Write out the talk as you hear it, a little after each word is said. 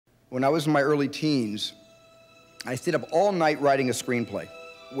When I was in my early teens, I stayed up all night writing a screenplay.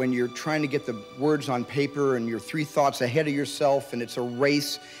 When you're trying to get the words on paper and you're 3 thoughts ahead of yourself and it's a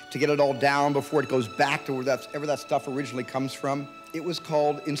race to get it all down before it goes back to wherever that stuff originally comes from, it was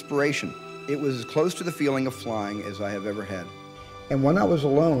called inspiration. It was as close to the feeling of flying as I have ever had. And when I was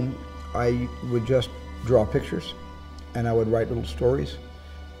alone, I would just draw pictures and I would write little stories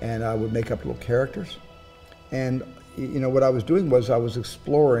and I would make up little characters. And you know, what I was doing was I was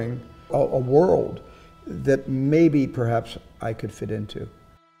exploring a world that maybe perhaps I could fit into.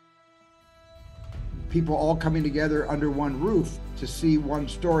 People all coming together under one roof to see one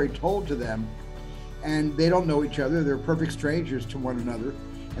story told to them, and they don't know each other, they're perfect strangers to one another,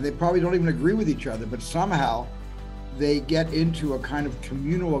 and they probably don't even agree with each other, but somehow they get into a kind of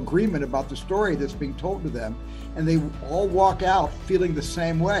communal agreement about the story that's being told to them, and they all walk out feeling the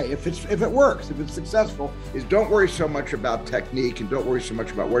same way. If it works, if it's successful, is don't worry so much about technique and don't worry so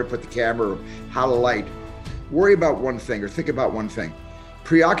much about where to put the camera or how to light. Worry about one thing or think about one thing.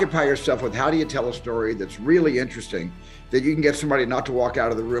 Preoccupy yourself with how do you tell a story that's really interesting, that you can get somebody not to walk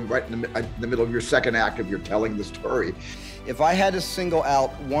out of the room right in the middle of your second act of your telling the story. If I had to single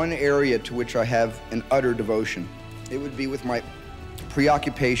out one area to which I have an utter devotion, it would be with my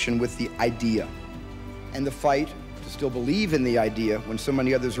preoccupation with the idea and the fight to still believe in the idea when so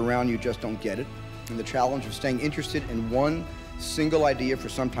many others around you just don't get it, and the challenge of staying interested in one single idea for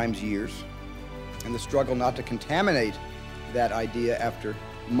sometimes years, and the struggle not to contaminate that idea after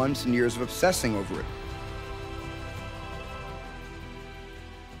months and years of obsessing over it.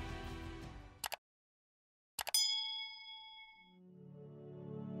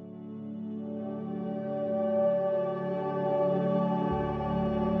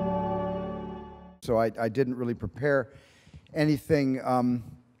 So I didn't really prepare anything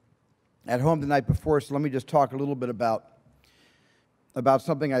at home the night before, so let me just talk a little bit about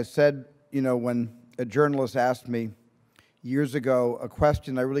something I said, you know, when a journalist asked me years ago a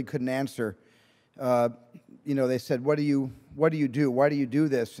question I really couldn't answer. You know, they said, what do you do? Why do you do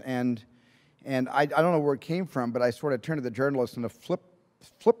this? And I don't know where it came from, but I sort of turned to the journalist in a flip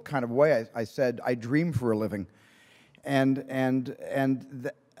kind of way. I said, I dream for a living.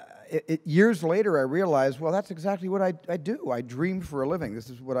 Years later, I realized, well, that's exactly what I do. I dream for a living. This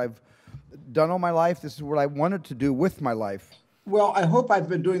is what I've done all my life. This is what I wanted to do with my life. Well, I hope I've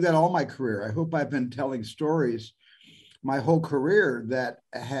been doing that all my career. I hope I've been telling stories my whole career that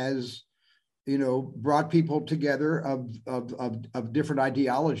has, you know, brought people together of different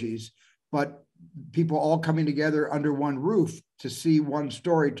ideologies, but people all coming together under one roof to see one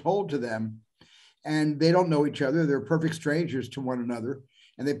story told to them, and they don't know each other. They're perfect strangers to one another.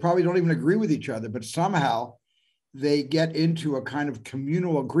 And they probably don't even agree with each other, but somehow they get into a kind of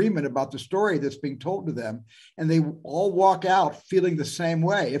communal agreement about the story that's being told to them, and they all walk out feeling the same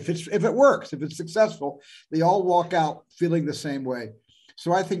way. If it works, if it's successful, they all walk out feeling the same way.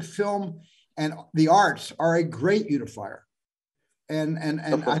 So I think film and the arts are a great unifier, and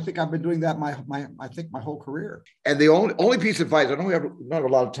I think I've been doing that my whole career. And the only piece of advice, I don't have a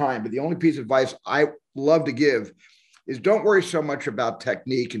lot of time, but the only piece of advice I love to give is don't worry so much about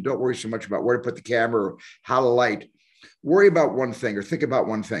technique and don't worry so much about where to put the camera or how to light. Worry about one thing or think about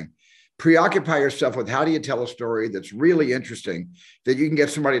one thing. Preoccupy yourself with how do you tell a story that's really interesting, that you can get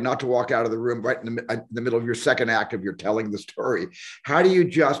somebody not to walk out of the room right in the middle of your second act of your telling the story. How do you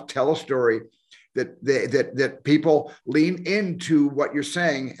just tell a story that people lean into what you're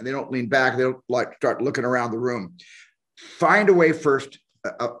saying and they don't lean back, they don't like start looking around the room. Find a way first,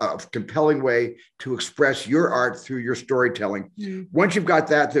 a compelling way to express your art through your storytelling. Once you've got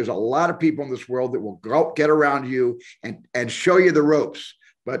that, there's a lot of people in this world that will get around you and show you the ropes.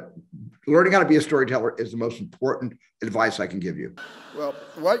 But learning how to be a storyteller is the most important advice I can give you. Well,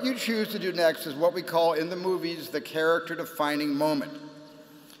 what you choose to do next is what we call in the movies the character-defining moment.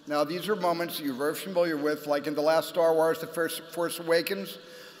 Now, these are moments that you're very familiar with, like in the last Star Wars, The Force Awakens,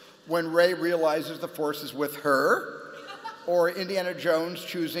 when Rey realizes the Force is with her, or Indiana Jones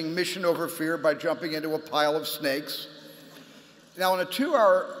choosing mission over fear by jumping into a pile of snakes. Now, in a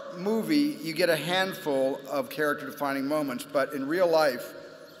 2-hour movie, you get a handful of character-defining moments, but in real life,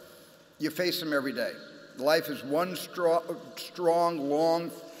 you face them every day. Life is one strong,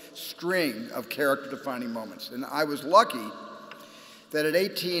 long string of character-defining moments. And I was lucky that at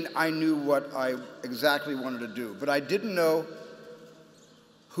 18, I knew what I exactly wanted to do, but I didn't know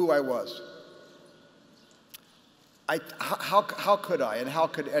who I was. How could I, and how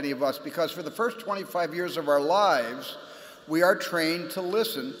could any of us? Because for the first 25 years of our lives, we are trained to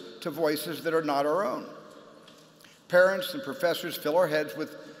listen to voices that are not our own. Parents and professors fill our heads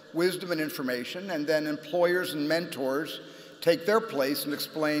with wisdom and information, and then employers and mentors take their place and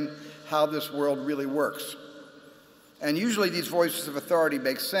explain how this world really works. And usually these voices of authority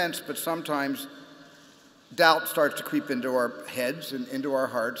make sense, but sometimes doubt starts to creep into our heads and into our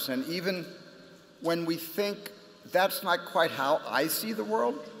hearts. And even when we think that's not quite how I see the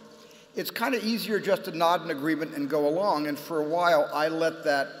world, it's kind of easier just to nod in agreement and go along. And for a while, I let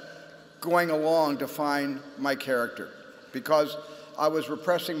that going along define my character, because I was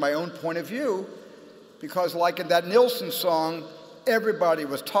repressing my own point of view, because like in that Nilsson song, everybody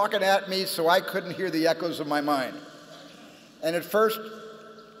was talking at me so I couldn't hear the echoes of my mind. And at first,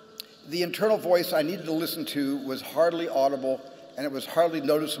 the internal voice I needed to listen to was hardly audible, and it was hardly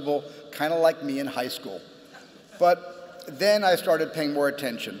noticeable, kind of like me in high school. But then I started paying more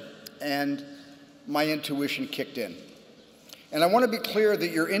attention, and my intuition kicked in. And I want to be clear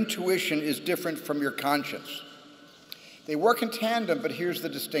that your intuition is different from your conscience. They work in tandem, but here's the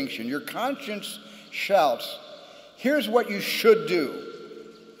distinction. Your conscience shouts, here's what you should do,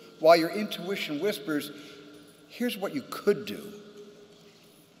 while your intuition whispers, here's what you could do.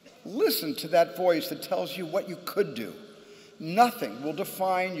 Listen to that voice that tells you what you could do. Nothing will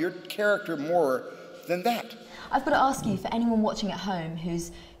define your character more than that. I've got to ask you, for anyone watching at home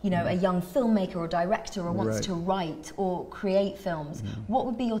who's, a young filmmaker or director or wants to write or create films, what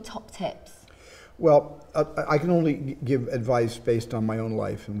would be your top tips? Well, I can only give advice based on my own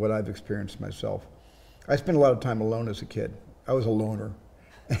life and what I've experienced myself. I spent a lot of time alone as a kid. I was a loner.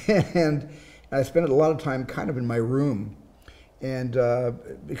 And I spent a lot of time kind of in my room, and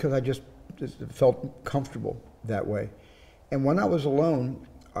because I just felt comfortable that way. And when I was alone,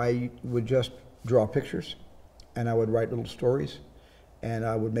 I would just draw pictures, and I would write little stories, and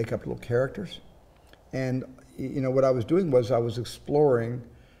I would make up little characters. And what I was doing was I was exploring,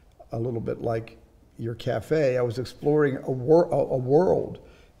 a little bit like your cafe, I was exploring a world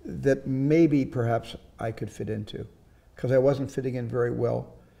that maybe perhaps I could fit into, because I wasn't fitting in very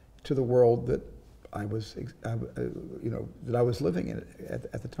well to the world that I was, that I was living in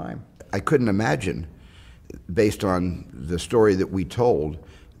at the time. I couldn't imagine, based on the story that we told,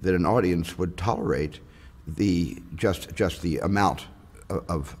 that an audience would tolerate just the amount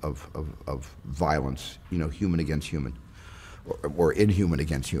of violence, human against human, or inhuman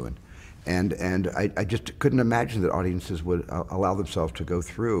against human. And I just couldn't imagine that audiences would allow themselves to go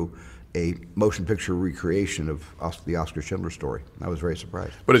through a motion picture recreation of the Oscar Schindler story. I was very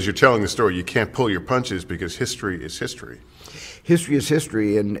surprised. But as you're telling the story, you can't pull your punches, because history is history. History is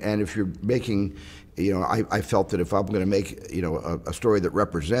history, and if you're making, I felt that if I'm going to make, a story that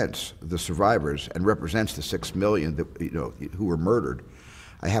represents the survivors and represents the 6 million that, who were murdered,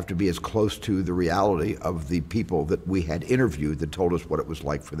 I have to be as close to the reality of the people that we had interviewed that told us what it was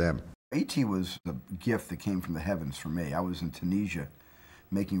like for them. E.T. was a gift that came from the heavens for me. I was in Tunisia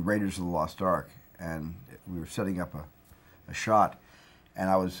making Raiders of the Lost Ark, and we were setting up a shot, and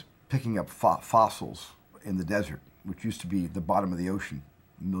I was picking up fossils in the desert, which used to be the bottom of the ocean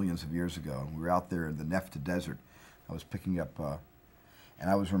millions of years ago. And we were out there in the Nefta Desert. I was picking up, and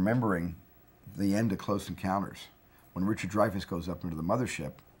I was remembering the end of Close Encounters, when Richard Dreyfuss goes up into the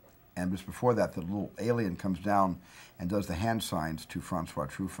mothership, and just before that, the little alien comes down and does the hand signs to Francois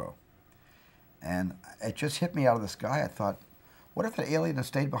Truffaut. And it just hit me out of the sky. I thought, what if the alien had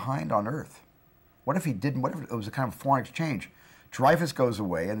stayed behind on Earth? What if he didn't? What if it was a kind of foreign exchange? Dreyfuss goes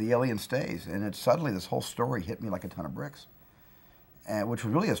away and the alien stays, and suddenly this whole story hit me like a ton of bricks. And which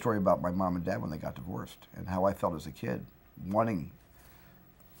was really a story about my mom and dad when they got divorced, and how I felt as a kid, wanting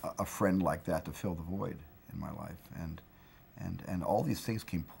a friend like that to fill the void in my life. And all these things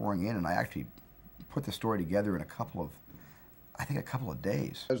came pouring in, and I actually put the story together in a couple of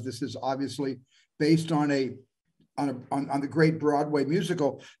days. This is obviously based on the great Broadway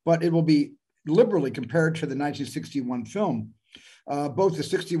musical, but it will be liberally compared to the 1961 film. Both the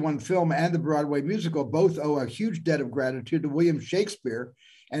 61 film and the Broadway musical both owe a huge debt of gratitude to William Shakespeare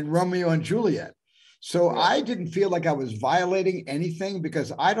and Romeo and Juliet. So I didn't feel like I was violating anything,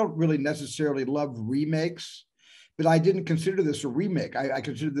 because I don't really necessarily love remakes, but I didn't consider this a remake. I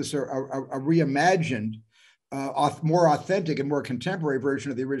considered this a reimagined, more authentic and more contemporary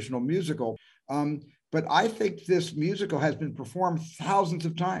version of the original musical. But I think this musical has been performed thousands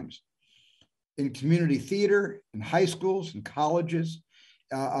of times in community theater, in high schools, in colleges,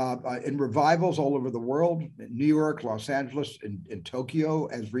 in revivals all over the world, in New York, Los Angeles, in Tokyo,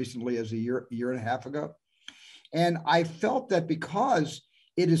 as recently as a year and a half ago. And I felt that because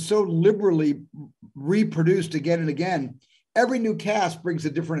it is so liberally reproduced again and again, every new cast brings a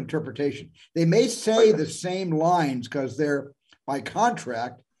different interpretation. They may say the same lines because they're, by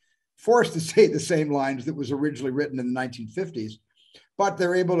contract, forced to say the same lines that was originally written in the 1950s, but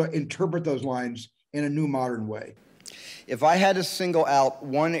they're able to interpret those lines in a new modern way. If I had to single out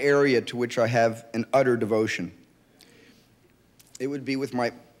one area to which I have an utter devotion, it would be with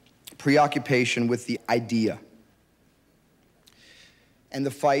my preoccupation with the idea and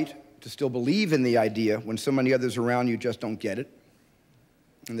the fight to still believe in the idea when so many others around you just don't get it,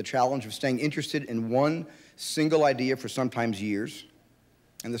 and the challenge of staying interested in one single idea for sometimes years,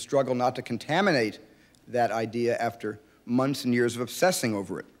 and the struggle not to contaminate that idea after months and years of obsessing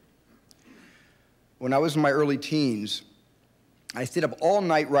over it. When I was in my early teens, I stayed up all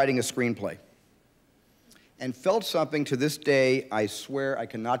night writing a screenplay and felt something to this day I swear I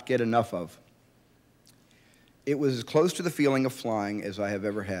cannot get enough of. It was as close to the feeling of flying as I have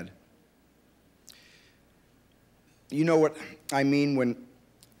ever had. You know what I mean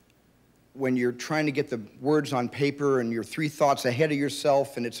when you're trying to get the words on paper and you're 3 thoughts ahead of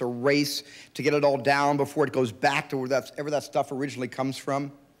yourself and it's a race to get it all down before it goes back to wherever that stuff originally comes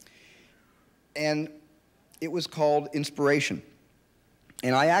from. And it was called inspiration.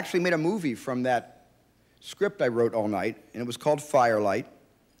 And I actually made a movie from that script I wrote all night, and it was called Firelight.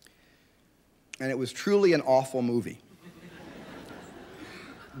 And it was truly an awful movie.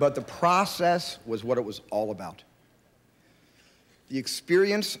 But the process was what it was all about. The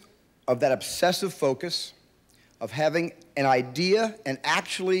experience of that obsessive focus, of having an idea and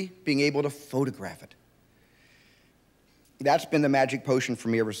actually being able to photograph it. That's been the magic potion for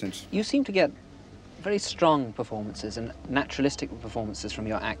me ever since. You seem to get very strong performances and naturalistic performances from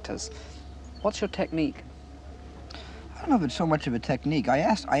your actors. What's your technique? I don't know if it's so much of a technique. I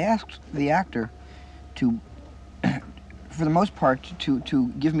asked the actor to, for the most part, to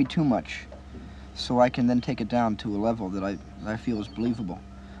give me too much, so I can then take it down to a level that I feel is believable.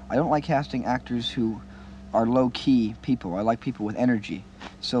 I don't like casting actors who are low-key people. I like people with energy.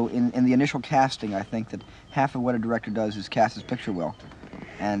 So in the initial casting, I think that half of what a director does is cast his picture well,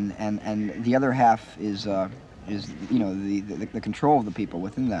 and the other half is you know, the control of the people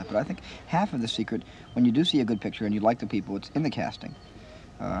within that. But I think half of the secret, when you do see a good picture and you like the people, it's in the casting.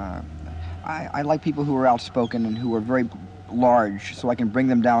 I like people who are outspoken and who are very large, so I can bring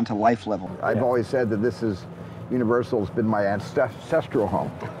them down to life level. I've always said that this is Universal's been my ancestral home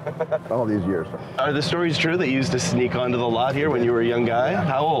all these years. Are the stories true that you used to sneak onto the lot here when you were a young guy?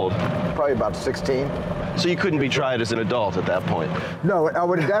 How old? Probably about 16. So you couldn't be tried as an adult at that point? No, I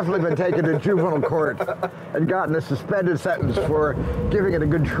would have definitely been taken to juvenile court and gotten a suspended sentence for giving it a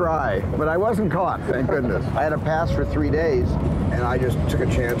good try. But I wasn't caught, thank goodness. I had a pass for 3 days, and I just took a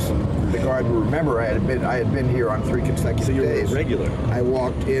chance. And the guard would remember I had been here on 3 consecutive days. So you were regular? I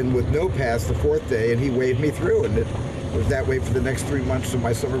walked in with no pass the 4th day, and he waved me through, and it was that way for the next 3 months of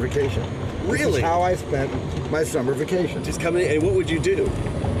my summer vacation. Really? This is how I spent my summer vacation. Just coming in, and what would you do?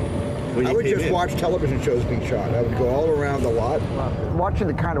 I would just watch television shows being shot. I would go all around the lot. Watching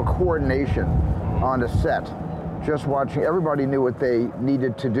the kind of coordination on a set, just watching, everybody knew what they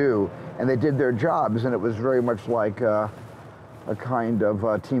needed to do, and they did their jobs, and it was very much like a kind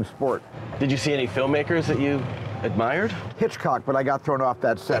of team sport. Did you see any filmmakers that you admired? Hitchcock, but I got thrown off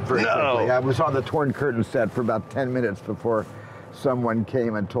that set very quickly. I was on the Torn Curtain set for about 10 minutes before someone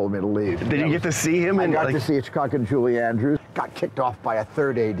came and told me to leave. Did you get to see him? I got to see Hitchcock and Julie Andrews. Got kicked off by a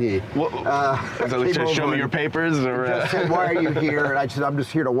third AD. So they said, show me your papers? Or just said, why are you here? And I said, I'm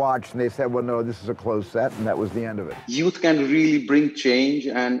just here to watch. And they said, well, no, this is a closed set. And that was the end of it. Youth can really bring change.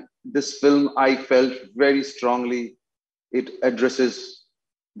 And this film, I felt very strongly, it addresses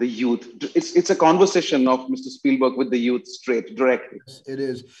the youth. It's a conversation of Mr. Spielberg with the youth straight, directly. It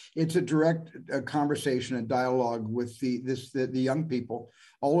is. It's a direct conversation and dialogue with the young people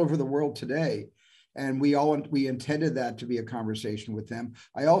all over the world today. And we intended that to be a conversation with them.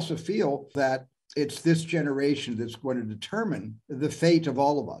 I also feel that it's this generation that's going to determine the fate of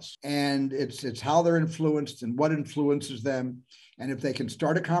all of us. And it's how they're influenced and what influences them. And if they can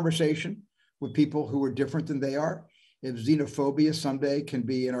start a conversation with people who are different than they are, if xenophobia someday can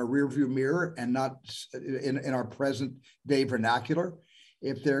be in our rearview mirror and not in our present day vernacular,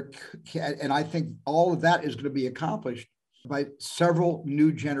 and I think all of that is going to be accomplished by several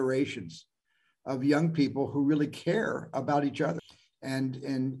new generations of young people who really care about each other. And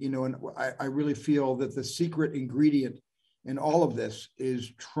I really feel that the secret ingredient in all of this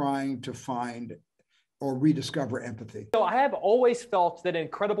is trying to find or rediscover empathy. So I have always felt that an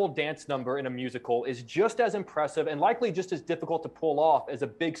incredible dance number in a musical is just as impressive and likely just as difficult to pull off as a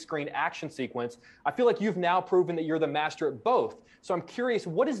big screen action sequence. I feel like you've now proven that you're the master at both. So I'm curious,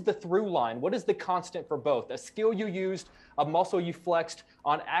 what is the through line? What is the constant for both? A skill you used, a muscle you flexed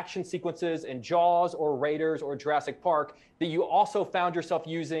on action sequences in Jaws or Raiders or Jurassic Park that you also found yourself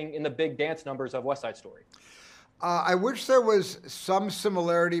using in the big dance numbers of West Side Story? I wish there was some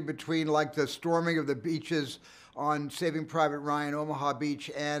similarity between like the storming of the beaches on Saving Private Ryan, Omaha Beach,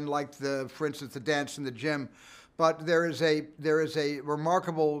 and like for instance, the dance in the gym. But there is a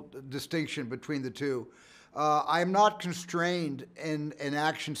remarkable distinction between the two. I am not constrained in an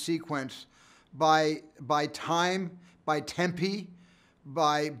action sequence by time, by tempi,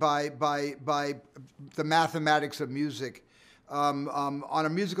 by the mathematics of music. On a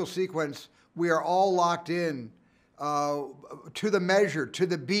musical sequence, we are all locked in to the measure, to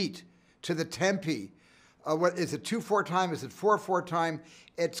the beat, to the tempi. What is it, 2/4 time? Is it 4/4 time?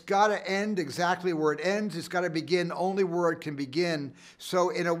 It's got to end exactly where it ends. It's got to begin only where it can begin. So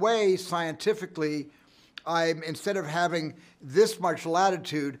in a way, scientifically, instead of having this much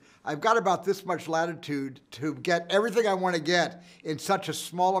latitude, I've got about this much latitude to get everything I want to get in such a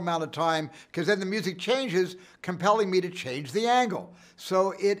small amount of time, because then the music changes, compelling me to change the angle.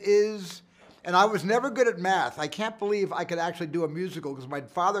 So it is, and I was never good at math. I can't believe I could actually do a musical, because my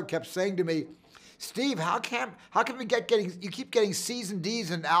father kept saying to me, Steve, how can we you keep getting C's and D's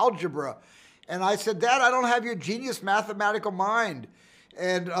in algebra? And I said, Dad, I don't have your genius mathematical mind.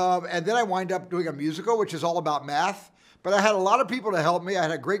 And then I wind up doing a musical, which is all about math. But I had a lot of people to help me. I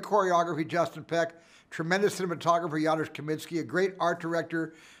had a great choreography, Justin Peck, tremendous cinematographer, Janusz Kaminski, a great art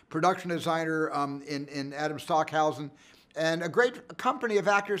director, production designer in Adam Stockhausen, and a great company of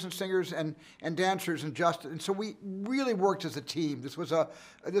actors and singers and dancers and Justin. And so we really worked as a team. This was a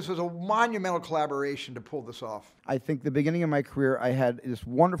monumental collaboration to pull this off. I think the beginning of my career, I had this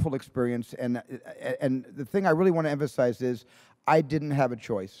wonderful experience, and the thing I really want to emphasize is I didn't have a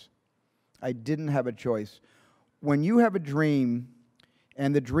choice. I didn't have a choice. When you have a dream,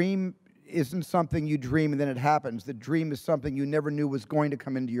 and the dream isn't something you dream and then it happens. The dream is something you never knew was going to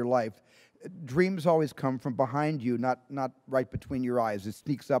come into your life. Dreams always come from behind you, not right between your eyes. It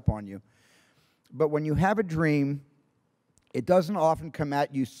sneaks up on you. But when you have a dream, it doesn't often come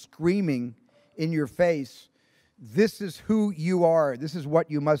at you screaming in your face, this is who you are. This is what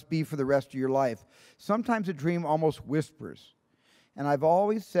you must be for the rest of your life. Sometimes a dream almost whispers. And I've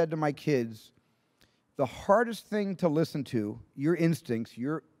always said to my kids, the hardest thing to listen to, your instincts,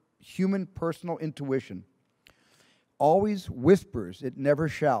 your human personal intuition, always whispers. It never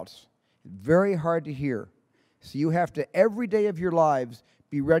shouts. Very hard to hear. So you have to, every day of your lives,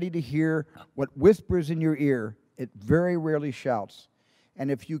 be ready to hear what whispers in your ear. It very rarely shouts. And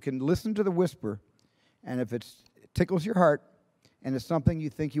if you can listen to the whisper, and if it tickles your heart, and it's something you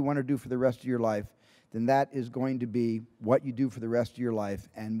think you want to do for the rest of your life, then that is going to be what you do for the rest of your life,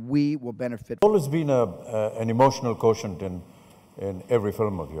 and we will benefit. There's always been an emotional quotient in every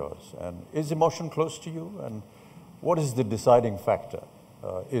film of yours. And is emotion close to you? And what is the deciding factor?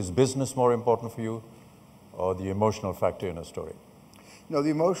 Is business more important for you, or the emotional factor in a story? No, the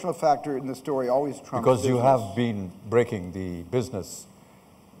emotional factor in the story always trumps because business. You have been breaking the business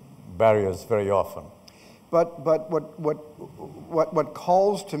barriers very often. But what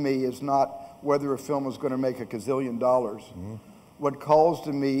calls to me is not whether a film is going to make $1 gazillion. Mm-hmm. What calls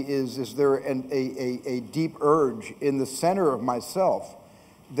to me is there a deep urge in the center of myself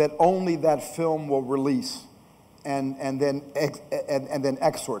that only that film will release and then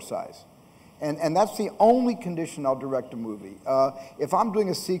exorcise. And that's the only condition I'll direct a movie. If I'm doing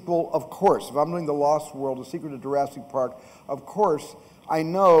a sequel, of course. If I'm doing The Lost World, a sequel to Jurassic Park, of course, I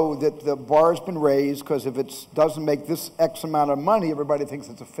know that the bar's been raised, because if it doesn't make this X amount of money, everybody thinks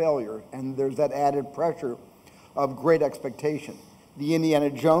it's a failure. And there's that added pressure of great expectation. The Indiana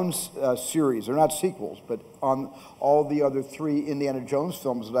Jones series, they're not sequels, but on all the other 3 Indiana Jones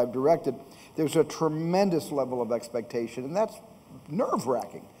films that I've directed, there's a tremendous level of expectation, and that's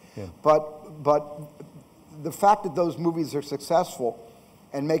nerve-wracking. Yeah. But the fact that those movies are successful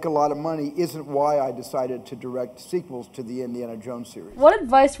and make a lot of money isn't why I decided to direct sequels to the Indiana Jones series. What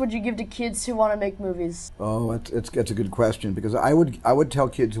advice would you give to kids who want to make movies? Oh, it's a good question, because I would tell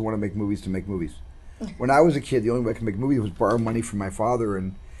kids who want to make movies to make movies. When I was a kid, the only way I could make movies was borrow money from my father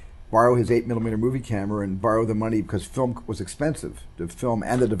and borrow his 8mm movie camera and borrow the money, because film was expensive. The film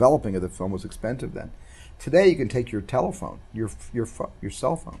and the developing of the film was expensive then. Today you can take your telephone, your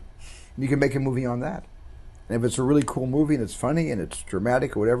cell phone, and you can make a movie on that. And if it's a really cool movie and it's funny and it's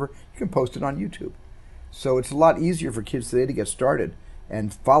dramatic or whatever, you can post it on YouTube. So it's a lot easier for kids today to get started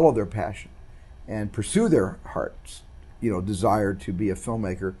and follow their passion and pursue their heart's, desire to be a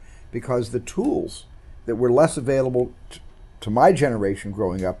filmmaker, because the tools that were less available to my generation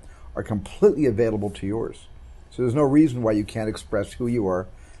growing up are completely available to yours. So there's no reason why you can't express who you are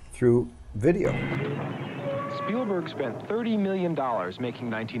through video. Spielberg spent $30 million making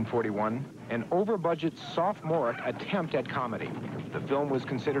 1941, an over-budget sophomoric attempt at comedy. The film was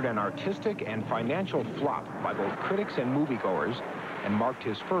considered an artistic and financial flop by both critics and moviegoers, and marked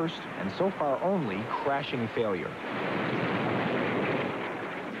his first, and so far only, crashing failure.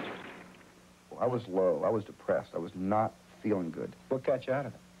 I was low. I was depressed. I was not feeling good. What got you out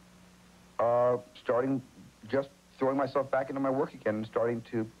of it? Starting, just throwing myself back into my work again and starting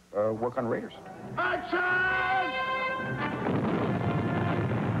to work on Raiders.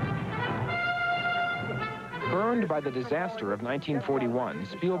 Burned by the disaster of 1941,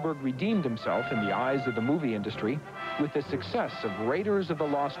 Spielberg redeemed himself in the eyes of the movie industry with the success of Raiders of the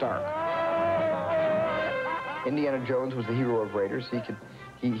Lost Ark. Indiana Jones was the hero of Raiders.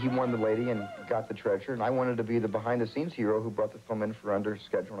 He won the lady and got the treasure, and I wanted to be the behind-the-scenes hero who brought the film in for under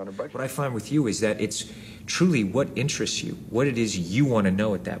schedule and under budget. What I find with you is that it's truly what interests you, what it is you want to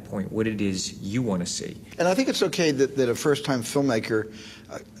know at that point, what it is you want to see. And I think it's okay that a first-time filmmaker,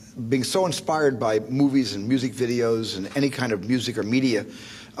 being so inspired by movies and music videos and any kind of music or media,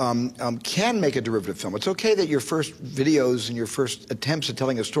 can make a derivative film. It's okay that your first videos and your first attempts at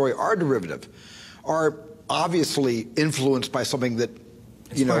telling a story are derivative, are obviously influenced by something that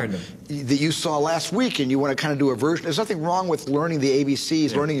that you saw last week and you want to kind of do a version. There's nothing wrong with learning the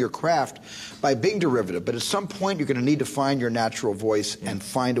ABCs, learning your craft by being derivative, but at some point you're going to need to find your natural voice and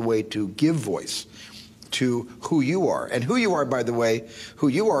find a way to give voice to who you are. And who you are, by the way, who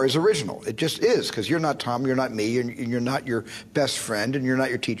you are is original. It just is, because you're not Tom, you're not me, and you're not your best friend, and you're not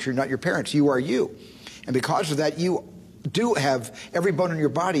your teacher, you're not your parents. You are you. And because of that, you do have, every bone in your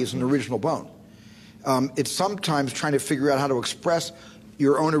body is an original bone. It's sometimes trying to figure out how to express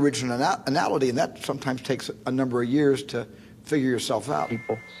your own originality, and that sometimes takes a number of years to figure yourself out.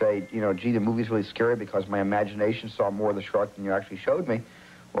 People say, gee, the movie's really scary because my imagination saw more of the shark than you actually showed me.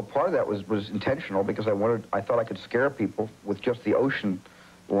 Well, part of that was intentional because I thought I could scare people with just the ocean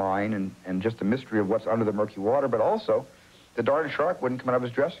line and just the mystery of what's under the murky water, but also the darn shark wouldn't come out of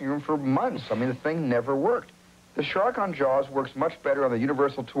his dressing room for months. I mean, the thing never worked. The shark on Jaws works much better on the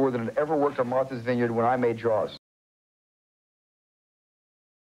Universal tour than it ever worked on Martha's Vineyard when I made Jaws.